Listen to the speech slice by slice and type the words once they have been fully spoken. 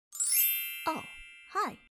Oh,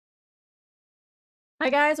 hi. Hi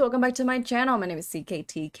guys, welcome back to my channel. My name is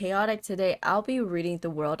CKTCHAOTIC. Today I'll be reading The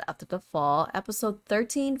World After the Fall, episode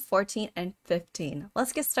 13, 14, and 15.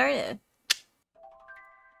 Let's get started.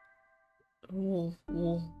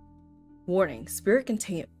 Warning, spirit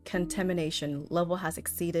contamination level has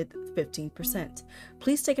exceeded 15%.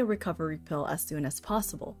 Please take a recovery pill as soon as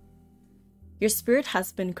possible. Your spirit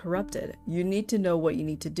has been corrupted. You need to know what you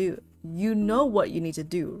need to do. You know what you need to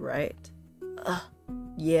do, right?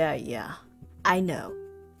 Yeah, I know.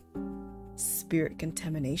 Spirit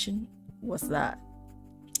contamination? What's that?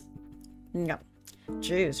 No.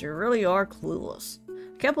 Jeez, you really are clueless.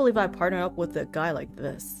 I can't believe I partnered up with a guy like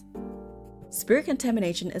this. Spirit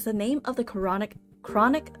contamination is the name of the chronic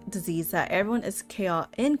disease that everyone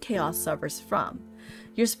in chaos suffers from.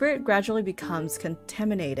 Your spirit gradually becomes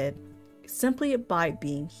contaminated simply by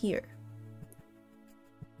being here.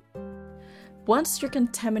 Once your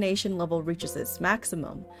contamination level reaches its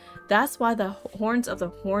maximum, that's why the horns of the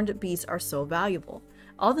horned beast are so valuable.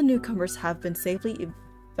 All the newcomers have been safely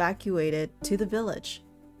evacuated to the village.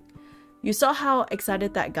 You saw how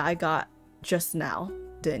excited that guy got just now,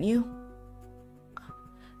 didn't you?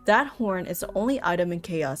 That horn is the only item in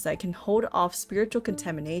chaos that can hold off spiritual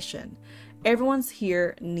contamination. Everyone's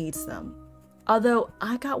here needs them. Although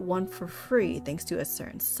I got one for free thanks to a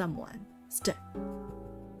certain someone.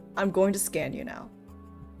 I'm going to scan you now.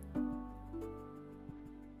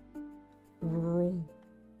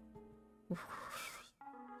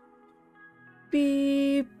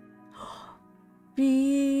 Beep.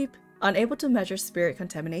 Beep. Unable to measure spirit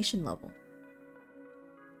contamination level.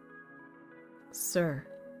 Sir,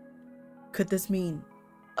 could this mean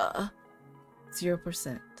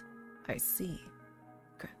 0%? I see.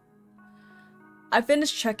 Okay. I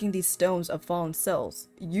finished checking these stones of fallen souls.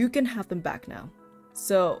 You can have them back now.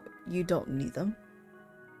 So, you don't need them?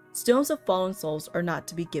 Stones of fallen souls are not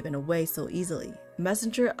to be given away so easily.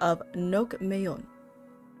 Messenger of Nok-Myeon.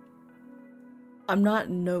 I'm not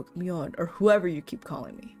Nok-Myeon, or whoever you keep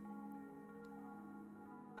calling me.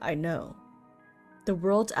 I know. The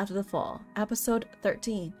World After the Fall, episode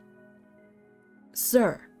 13.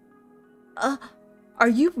 Sir. Are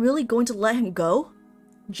you really going to let him go?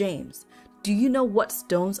 James, do you know what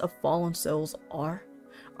stones of fallen souls are?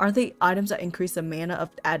 Aren't they items that increase the mana of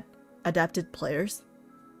adapted players?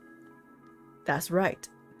 That's right,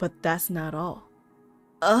 but that's not all.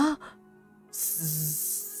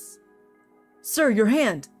 Sir, your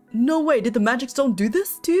hand! No way, did the magic stone do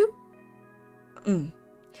this to you?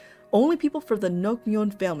 Only people from the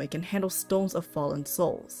Nok-Myeon family can handle stones of fallen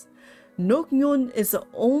souls. Nok-Myeon is the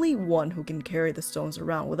only one who can carry the stones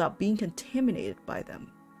around without being contaminated by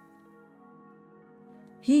them.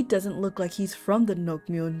 He doesn't look like he's from the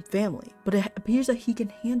Nok-Myeon family, but it appears that he can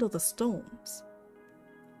handle the stones.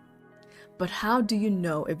 But how do you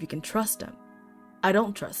know if you can trust him? I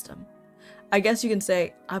don't trust him. I guess you can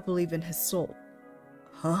say, I believe in his soul.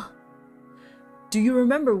 Huh? Do you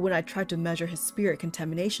remember when I tried to measure his spirit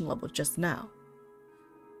contamination level just now?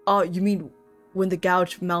 Oh, you mean when the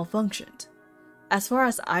gouge malfunctioned? As far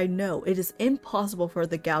as I know, it is impossible for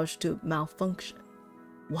the gouge to malfunction.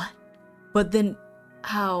 What? But then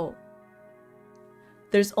how?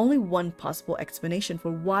 There's only one possible explanation for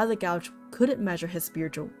why the gouge couldn't measure his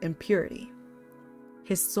spiritual impurity.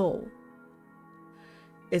 His soul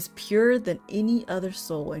is purer than any other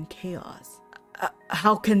soul in chaos.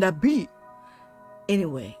 How can that be?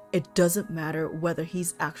 Anyway, it doesn't matter whether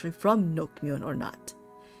he's actually from Nok-Myeon or not.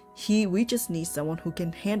 We just need someone who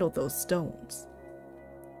can handle those stones.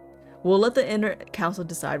 We'll let the inner council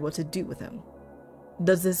decide what to do with him.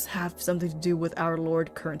 Does this have something to do with our Lord's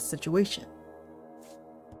current situation?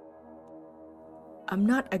 I'm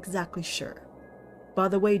not exactly sure. By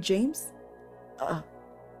the way, James?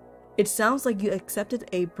 It sounds like you accepted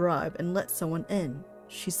a bribe and let someone in.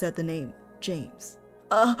 She said the name, James.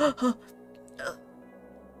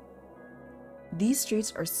 These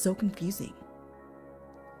streets are so confusing.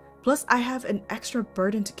 Plus, I have an extra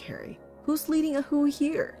burden to carry. Who's leading a who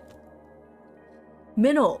here?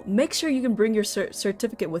 Minnow, make sure you can bring your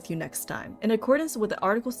certificate with you next time. In accordance with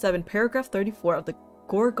Article 7, Paragraph 34 of the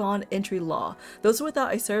Gorgon Entry Law, those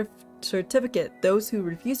without a certificate, those who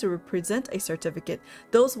refuse to present a certificate,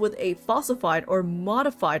 those with a falsified or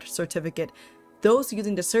modified certificate, those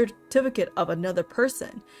using the certificate of another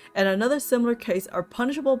person, and another similar case are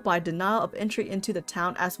punishable by denial of entry into the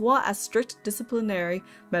town as well as strict disciplinary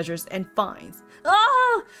measures and fines.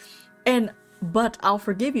 But I'll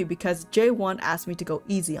forgive you because J1 asked me to go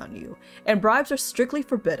easy on you, and bribes are strictly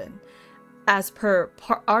forbidden. As per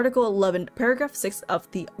Article 11, Paragraph 6 of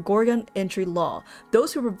the Gorgon Entry Law,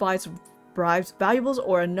 those who provide bribes, valuables,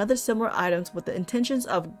 or another similar items with the intentions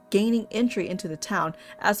of gaining entry into the town,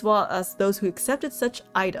 as well as those who accepted such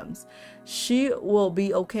items. She will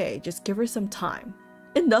be okay. Just give her some time.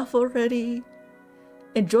 Enough already.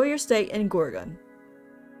 Enjoy your stay in Gorgon.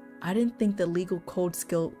 I didn't think the legal code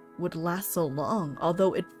skill would last so long,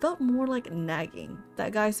 although it felt more like nagging.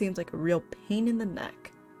 That guy seems like a real pain in the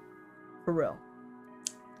neck. For real.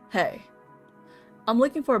 Hey, I'm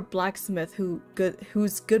looking for a blacksmith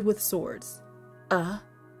who's good with swords.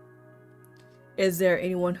 Is there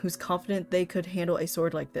anyone who's confident they could handle a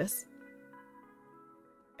sword like this?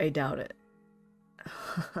 I doubt it.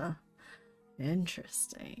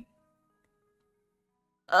 Interesting.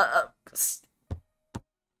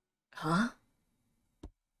 Huh?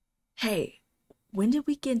 Hey, when did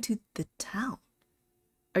we get into the town?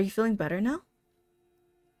 Are you feeling better now?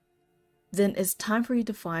 Then it's time for you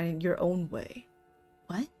to find your own way.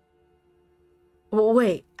 What? Well,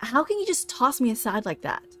 wait, how can you just toss me aside like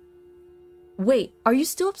that? Wait, are you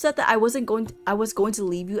still upset that I was going to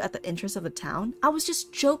leave you at the entrance of the town? I was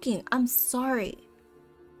just joking. I'm sorry.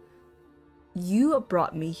 You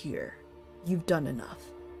brought me here. You've done enough.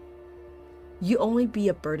 You only be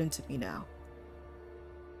a burden to me now.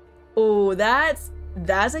 Oh, that's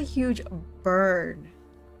a huge burn.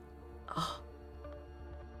 Oh.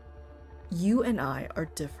 You and I are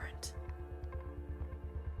different.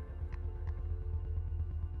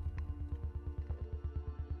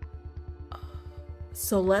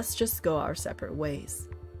 So let's just go our separate ways.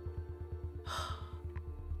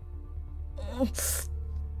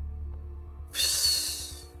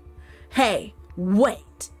 Hey,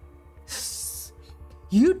 wait!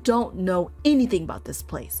 You don't know anything about this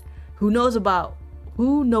place. Who knows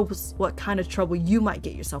what kind of trouble you might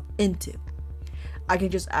get yourself into? I can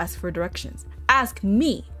just ask for directions. Ask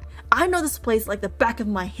me! I know this place like the back of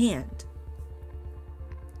my hand.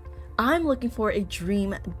 I'm looking for a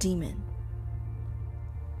dream demon.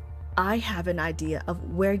 I have an idea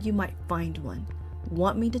of where you might find one.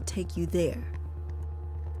 Want me to take you there?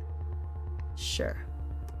 Sure.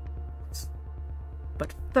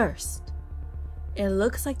 But first, it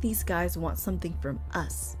looks like these guys want something from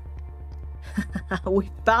us. We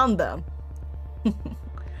found them.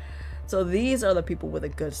 So these are the people with a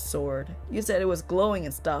good sword. You said it was glowing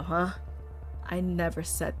and stuff, huh? I never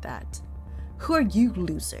said that. Who are you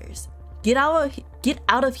losers? Get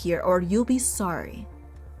out of here or you'll be sorry.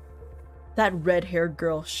 That red-haired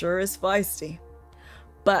girl sure is feisty.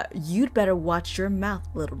 But you'd better watch your mouth,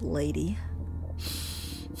 little lady.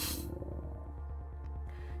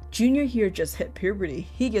 Junior here just hit puberty.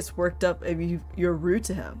 He gets worked up if you're rude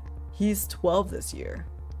to him. He's 12 this year.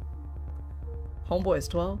 Homeboy is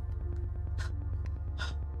 12?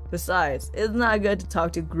 Besides, it's not good to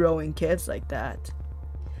talk to growing kids like that.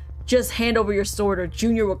 Just hand over your sword or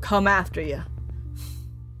Junior will come after you.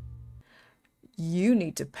 You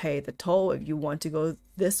need to pay the toll if you want to go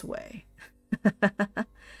this way.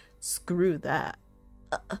 Screw that.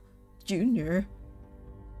 Junior?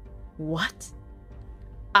 What?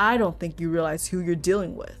 I don't think you realize who you're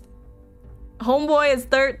dealing with. Homeboy is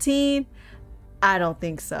 13? I don't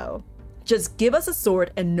think so. Just give us a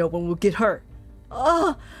sword and no one will get hurt.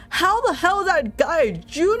 How the hell is that guy a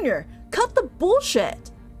junior? Cut the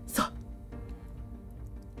bullshit.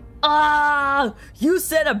 You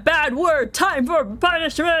said a bad word. Time for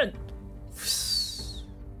punishment.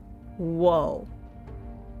 Whoa.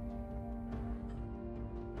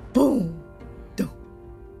 Boom. Dum.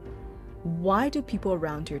 Why do people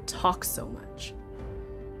around here talk so much?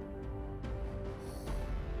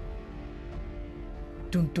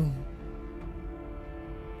 Dum dum.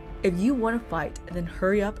 If you want to fight, then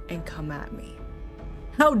hurry up and come at me.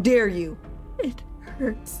 How dare you? It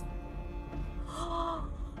hurts.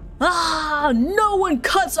 No one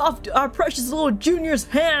cuts off our precious little Junior's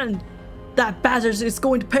hand. That bastard is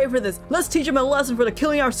going to pay for this. Let's teach him a lesson for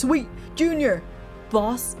killing our sweet Junior.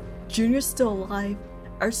 Boss, Junior's still alive.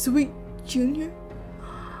 Our sweet Junior?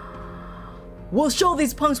 We'll show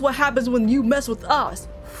these punks what happens when you mess with us.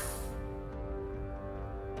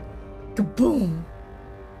 Kaboom!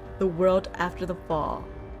 The World After the Fall.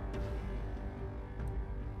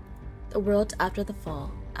 The World After the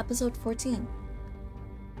Fall, episode 14.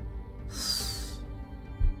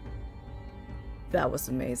 That was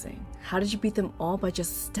amazing. How did you beat them all by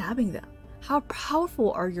just stabbing them? How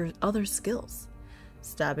powerful are your other skills?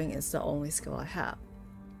 Stabbing is the only skill I have.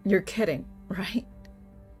 You're kidding, right?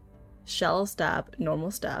 Shallow stab,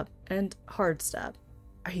 normal stab, and hard stab.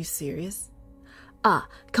 Are you serious?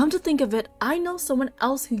 Come to think of it, I know someone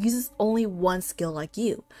else who uses only one skill like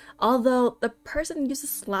you. Although the person uses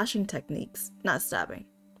slashing techniques, not stabbing.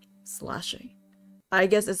 Slashing. I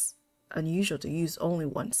guess it's unusual to use only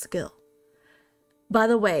one skill. By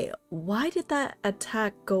the way, why did that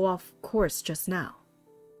attack go off course just now?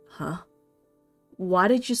 Huh? Why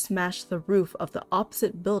did you smash the roof of the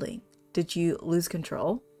opposite building? Did you lose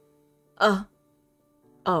control? Oh,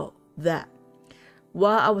 that.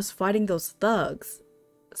 While I was fighting those thugs,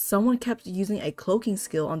 someone kept using a cloaking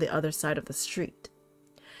skill on the other side of the street.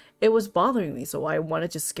 It was bothering me, so I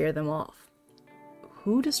wanted to scare them off.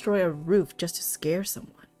 Who destroy a roof just to scare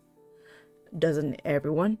someone? Doesn't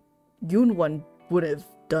everyone? Yoonwon would have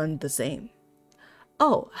done the same.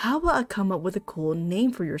 Oh, how about I come up with a cool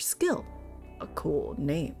name for your skill? A cool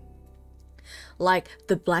name. Like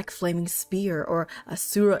the Black Flaming Spear or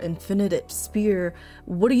Asura Infinitive Spear.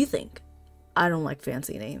 What do you think? I don't like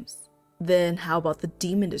fancy names. Then how about the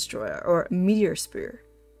Demon Destroyer or Meteor Spear?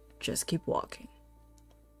 Just keep walking.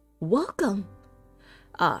 Welcome!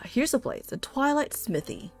 Here's the place, the Twilight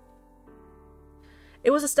Smithy.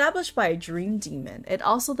 It was established by a dream demon and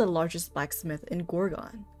also the largest blacksmith in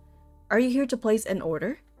Gorgon. Are you here to place an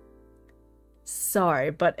order?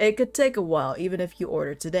 Sorry, but it could take a while even if you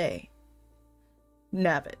order today.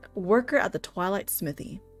 Navid, worker at the Twilight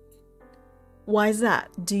Smithy. Why is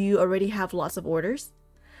that? Do you already have lots of orders?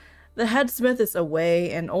 The head smith is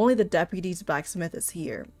away and only the deputy's blacksmith is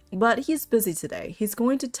here. But he's busy today. He's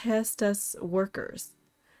going to test us workers.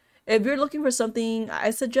 If you're looking for something,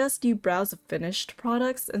 I suggest you browse the finished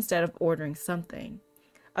products instead of ordering something.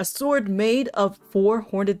 A sword made of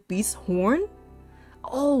 4-horned beast horn?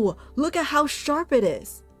 Oh, look at how sharp it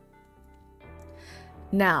is.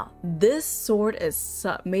 Now, this sword is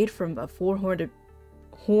made from a 4-horned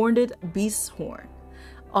beast horn.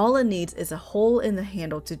 All it needs is a hole in the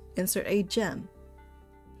handle to insert a gem.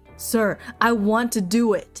 Sir, I want to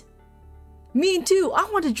do it. Me too, I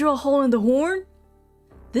want to drill a hole in the horn.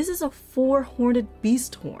 This is a 4-horned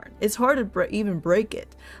beast horn. It's hard to even break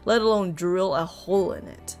it, let alone drill a hole in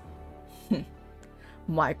it.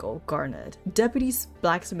 Michael Garnett, Deputy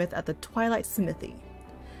Blacksmith at the Twilight Smithy.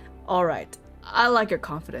 Alright, I like your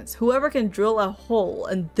confidence. Whoever can drill a hole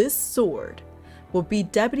in this sword will be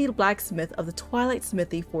Deputy Blacksmith of the Twilight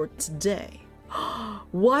Smithy for today.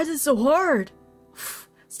 Why is it so hard?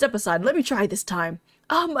 Step aside, let me try this time.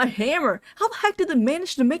 Oh, my hammer! How the heck did they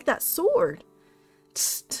manage to make that sword?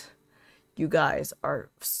 Tsk. You guys are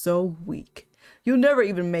so weak. You'll never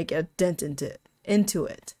even make a dent into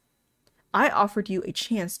it. I offered you a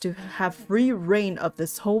chance to have free reign of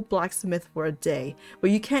this whole blacksmith for a day, but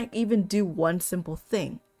you can't even do one simple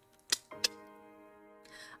thing.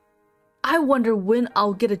 I wonder when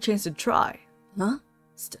I'll get a chance to try. Huh?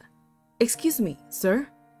 Excuse me, sir?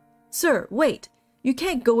 Sir, wait. You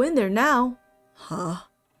can't go in there now. Huh?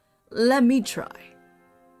 Let me try.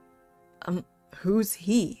 Who's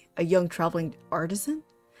he? A young traveling artisan?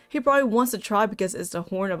 He probably wants to try because it's the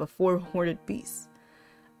horn of a 4-horned beast.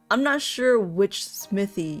 I'm not sure which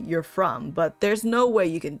smithy you're from, but there's no way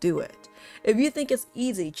you can do it. If you think it's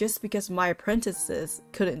easy just because my apprentices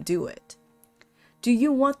couldn't do it. Do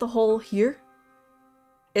you want the hole here?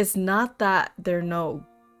 It's not that they're no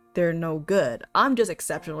good. I'm just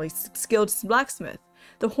exceptionally skilled blacksmith.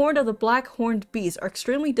 The horn of the black-horned beast are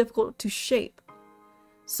extremely difficult to shape.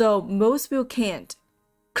 So most people can't.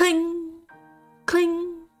 Cling!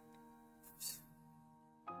 Cling!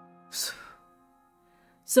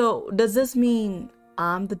 So does this mean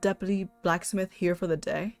I'm the deputy blacksmith here for the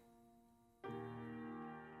day?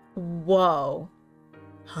 Whoa.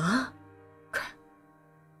 Huh?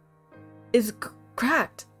 It's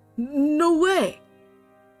cracked. No way.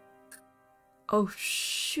 Oh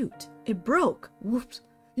shoot. It broke. Whoops.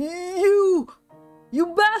 You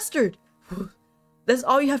bastard. That's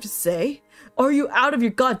all you have to say? Are you out of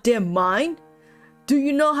your goddamn mind? Do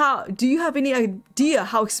you have any idea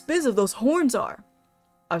how expensive those horns are?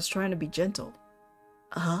 I was trying to be gentle.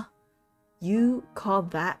 Uh-huh. You call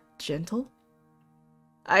that gentle?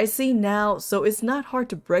 I see now, so it's not hard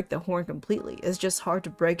to break the horn completely. It's just hard to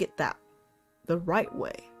break it the right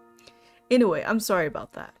way. Anyway, I'm sorry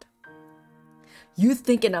about that. You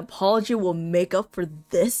think an apology will make up for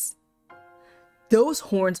this? Those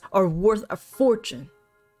horns are worth a fortune.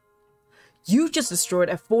 You just destroyed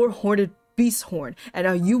a 4-horned beast horn, and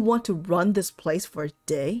now you want to run this place for a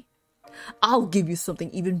day? I'll give you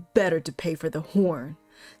something even better to pay for the horn.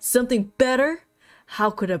 Something better? How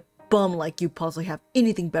could a bum like you possibly have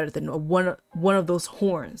anything better than one of those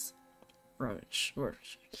horns?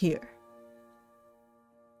 Here.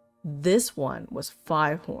 This one was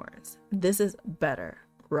 5 horns. This is better,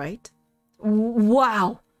 right?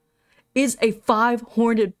 Wow! It's a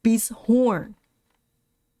 5-horned beast horn.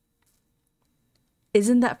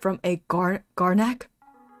 Isn't that from a Garnak?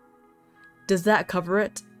 Does that cover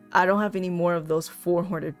it? I don't have any more of those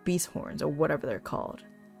four-horned beast horns or whatever they're called.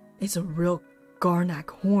 It's a real Garnak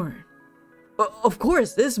horn. Of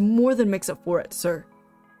course, this more than makes up for it, sir.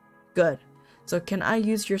 Good. So can I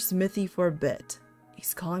use your smithy for a bit?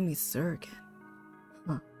 He's calling me sir again.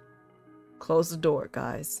 Huh. Close the door,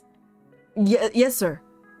 guys. Yes, sir.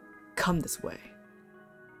 Come this way.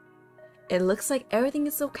 It looks like everything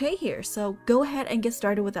is okay here, so go ahead and get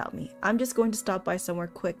started without me. I'm just going to stop by somewhere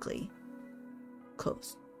quickly.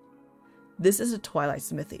 Close. This is the Twilight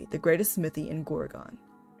Smithy, the greatest smithy in Gorgon.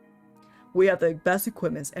 We have the best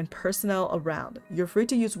equipment and personnel around. You're free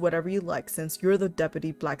to use whatever you like since you're the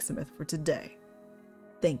deputy blacksmith for today.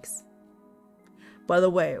 Thanks. By the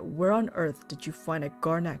way, where on earth did you find a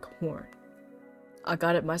Garnak horn? I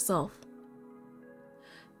got it myself.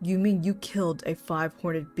 You mean you killed a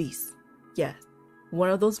 5-horned beast? Yes, one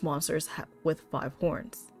of those monsters with 5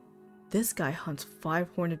 horns. This guy hunts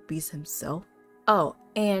 5-horned beasts himself? Oh,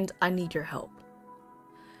 and I need your help.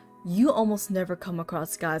 You almost never come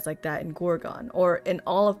across guys like that in Gorgon, or in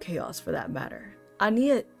all of Chaos for that matter. I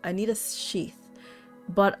need a sheath,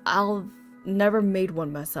 but I've never made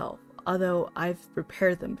one myself, although I've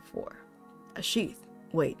repaired them before. A sheath?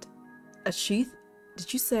 Wait, a sheath?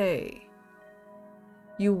 Did you say...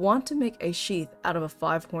 You want to make a sheath out of a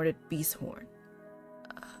 5-horned beast horn?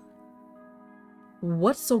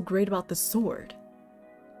 What's so great about the sword?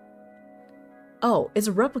 Oh, it's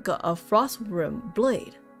a replica of Frostrim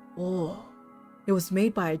blade. Oh, it was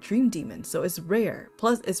made by a dream demon, so it's rare,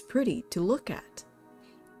 plus it's pretty to look at.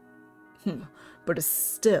 But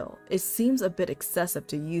it seems a bit excessive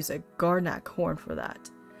to use a Garnak horn for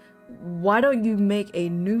that. Why don't you make a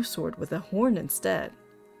new sword with a horn instead?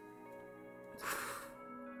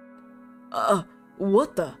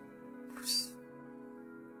 What the?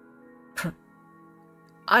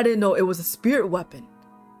 I didn't know it was a spirit weapon.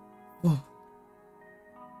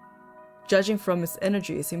 Judging from its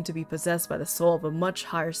energy, it seemed to be possessed by the soul of a much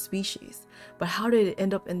higher species. But how did it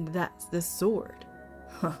end up in this sword?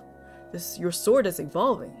 Your sword is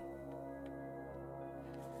evolving.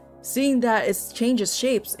 Seeing that it changes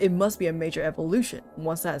shapes, it must be a major evolution.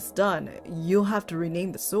 Once that's done, you'll have to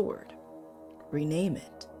rename the sword. Rename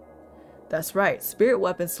it. That's right, spirit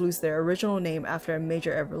weapons lose their original name after a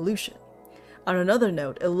major evolution. On another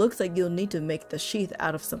note, it looks like you'll need to make the sheath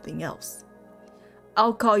out of something else.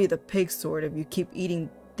 I'll call you the pig sword if you keep eating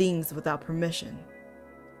things without permission.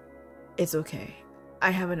 It's okay.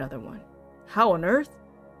 I have another one. How on earth?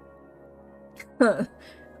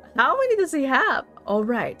 How many does he have? All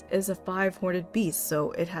right, it's a 5-horned beast,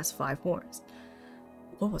 so it has 5 horns.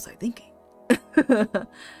 What was I thinking?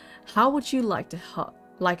 How would you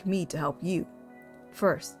like me to help you?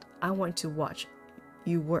 First, I want to watch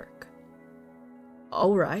you work.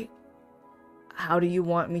 All right. How do you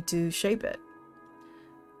want me to shape it?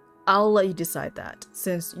 I'll let you decide that,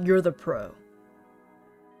 since you're the pro.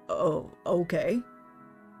 Oh, okay.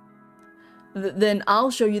 Then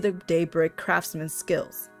I'll show you the Daybreak craftsman's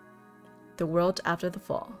skills. The world after the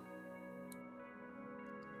fall.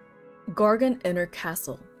 Gorgon Inner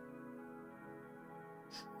Castle.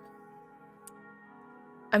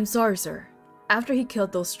 I'm sorry, sir. After he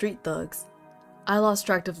killed those street thugs, I lost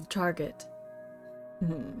track of the target.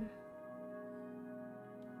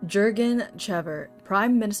 Jurgen Chever,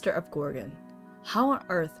 Prime Minister of Gorgon. How on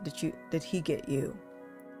earth did he get you?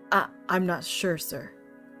 I'm not sure, sir.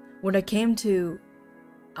 When I came to,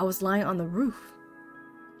 I was lying on the roof.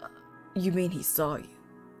 You mean he saw you?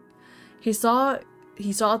 He saw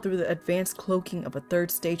through the advanced cloaking of a 3rd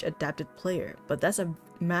stage adapted player, but that's a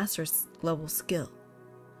master's level skill.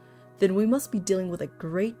 Then we must be dealing with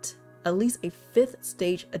at least a 5th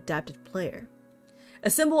stage adapted player.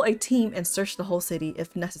 Assemble a team and search the whole city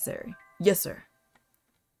if necessary. Yes, sir.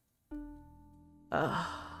 Huh?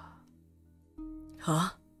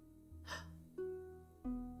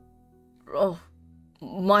 Oh,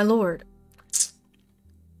 my lord.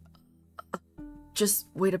 Just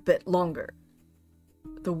wait a bit longer.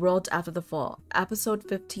 The World After the Fall, episode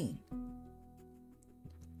 15.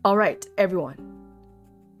 Alright, everyone.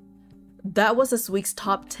 That was this week's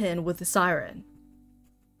top 10 with the Siren.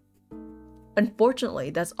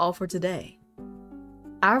 Unfortunately, that's all for today.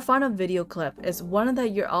 Our final video clip is one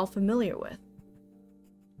that you're all familiar with.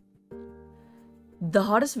 The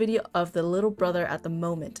hottest video of the little brother at the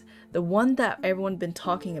moment, the one that everyone's been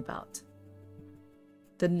talking about.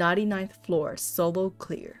 The 99th floor solo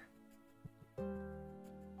clear.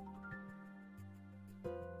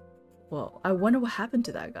 Well, I wonder what happened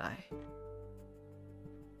to that guy.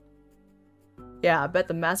 Yeah, I bet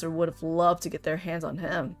the master would have loved to get their hands on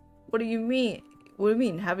him. What do you mean? What do you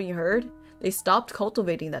mean? Haven't you heard? They stopped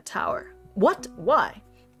cultivating that tower. What? Why?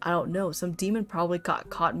 I don't know, some demon probably got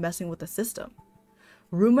caught messing with the system.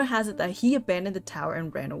 Rumor has it that he abandoned the tower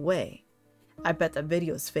and ran away. I bet that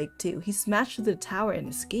video is fake too. He smashed through the tower and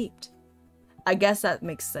escaped. I guess that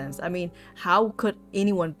makes sense. I mean, how could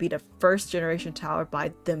anyone beat a first generation tower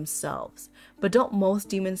by themselves? But don't most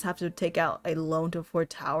demons have to take out a loan to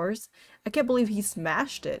afford towers? I can't believe he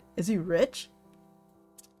smashed it. Is he rich?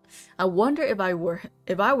 I wonder if I were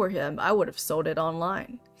him, I would have sold it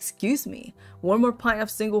online. Excuse me, one more pint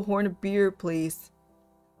of single horn beer, please.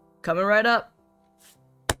 Coming right up.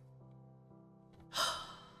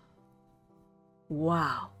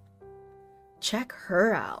 Wow. Check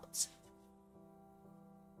her out.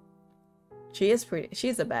 She is pretty.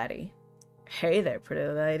 She's a baddie. Hey there,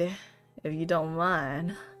 pretty lady. If you don't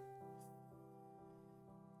mind.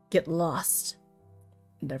 Get lost.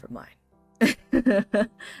 Never mind.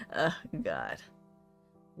 Oh, God.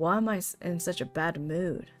 Why am I in such a bad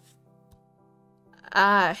mood?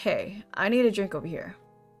 Hey, I need a drink over here.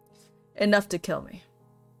 Enough to kill me.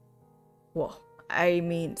 Whoa, I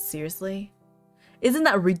mean, seriously? Isn't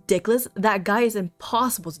that ridiculous? That guy is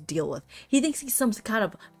impossible to deal with. He thinks he's some kind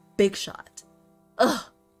of big shot. Ugh.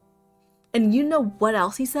 And you know what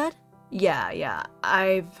else he said? Yeah,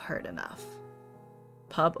 I've heard enough.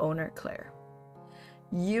 Pub owner Claire.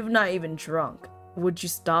 You've not even drunk. Would you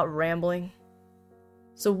stop rambling?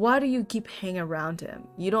 So why do you keep hanging around him?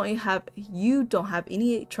 You don't have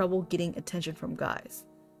any trouble getting attention from guys.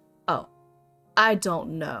 Oh, I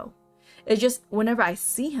don't know. It's just whenever I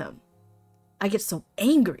see him, I get so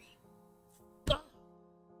angry.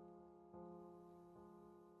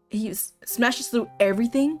 He smashes through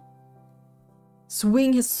everything,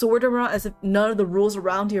 swinging his sword around as if none of the rules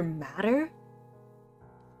around here matter.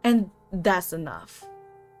 And that's enough.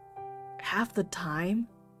 Half the time,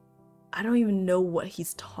 I don't even know what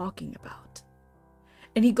he's talking about.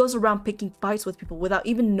 And he goes around picking fights with people without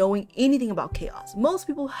even knowing anything about chaos. Most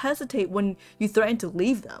people hesitate when you threaten to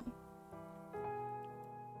leave them.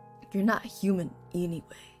 You're not human anyway.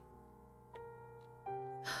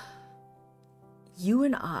 You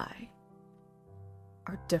and I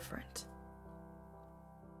are different.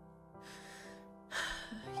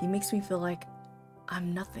 He makes me feel like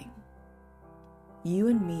I'm nothing. You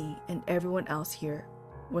and me and everyone else here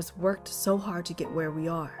was worked so hard to get where we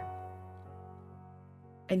are.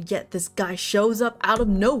 And yet this guy shows up out of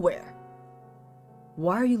nowhere.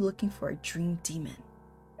 Why are you looking for a dream demon?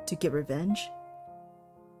 To get revenge?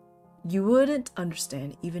 You wouldn't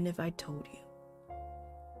understand even if I told you.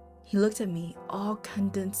 He looked at me all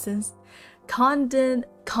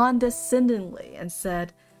condescendingly and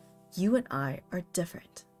said, you and I are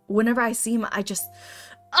different. Whenever I see him, I just,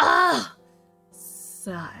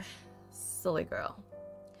 sigh. Silly girl.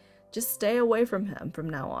 Just stay away from him from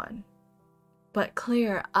now on. But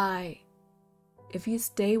Claire, if you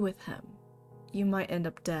stay with him, you might end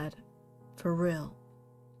up dead. For real.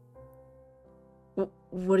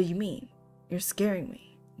 What do you mean? You're scaring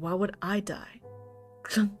me. Why would I die?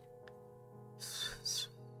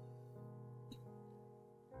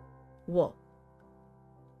 Whoa.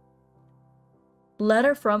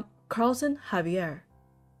 Letter from Carlton Javier,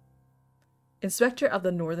 Inspector of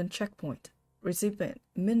the Northern Checkpoint. Recipient,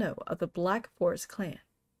 Minnow of the Black Forest Clan.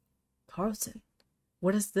 Carlton,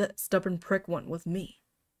 what does that stubborn prick want with me?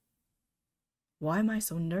 Why am I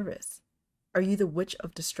so nervous? Are you the Witch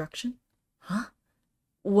of Destruction? Huh?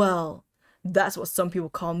 Well, that's what some people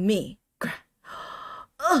call me.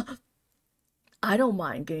 I don't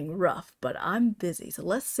mind getting rough, but I'm busy, so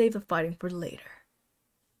let's save the fighting for later.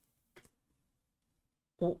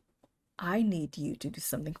 Well, I need you to do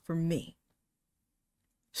something for me.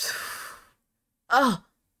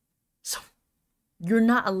 So you're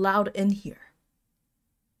not allowed in here.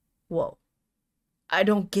 Whoa, I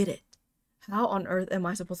don't get it. How on earth am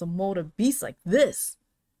I supposed to mold a beast like this?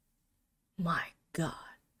 My God,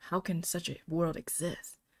 how can such a world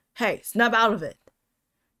exist? Hey, snap out of it.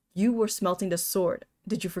 You were smelting the sword.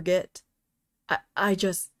 Did you forget? I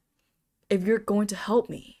just, if you're going to help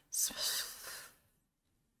me,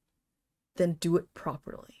 then do it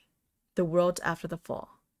properly. The world after the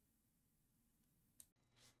fall.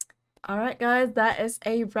 Alright guys, that is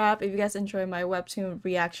a wrap. If you guys enjoy my webtoon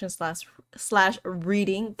reaction slash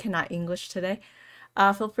reading, cannot English today,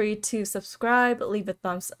 feel free to subscribe, leave a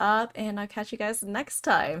thumbs up, and I'll catch you guys next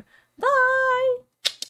time. Bye!